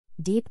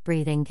Deep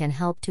breathing can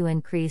help to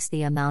increase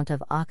the amount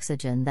of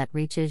oxygen that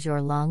reaches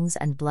your lungs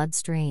and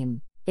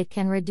bloodstream. It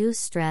can reduce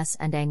stress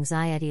and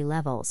anxiety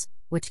levels,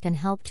 which can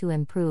help to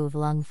improve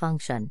lung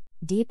function.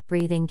 Deep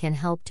breathing can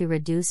help to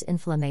reduce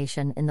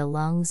inflammation in the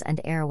lungs and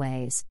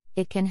airways.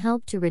 It can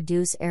help to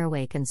reduce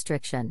airway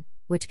constriction,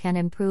 which can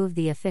improve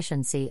the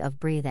efficiency of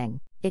breathing.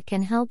 It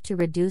can help to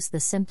reduce the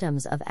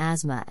symptoms of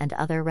asthma and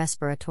other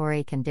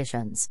respiratory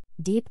conditions.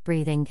 Deep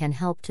breathing can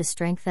help to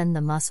strengthen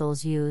the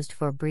muscles used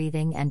for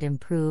breathing and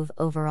improve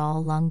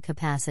overall lung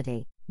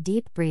capacity.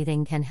 Deep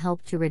breathing can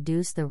help to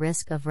reduce the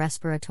risk of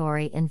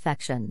respiratory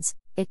infections.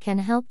 It can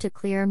help to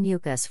clear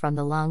mucus from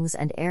the lungs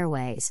and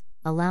airways,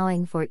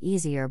 allowing for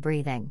easier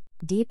breathing.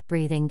 Deep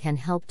breathing can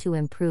help to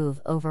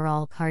improve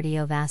overall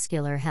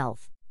cardiovascular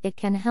health. It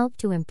can help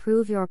to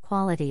improve your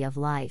quality of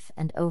life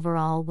and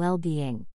overall well-being.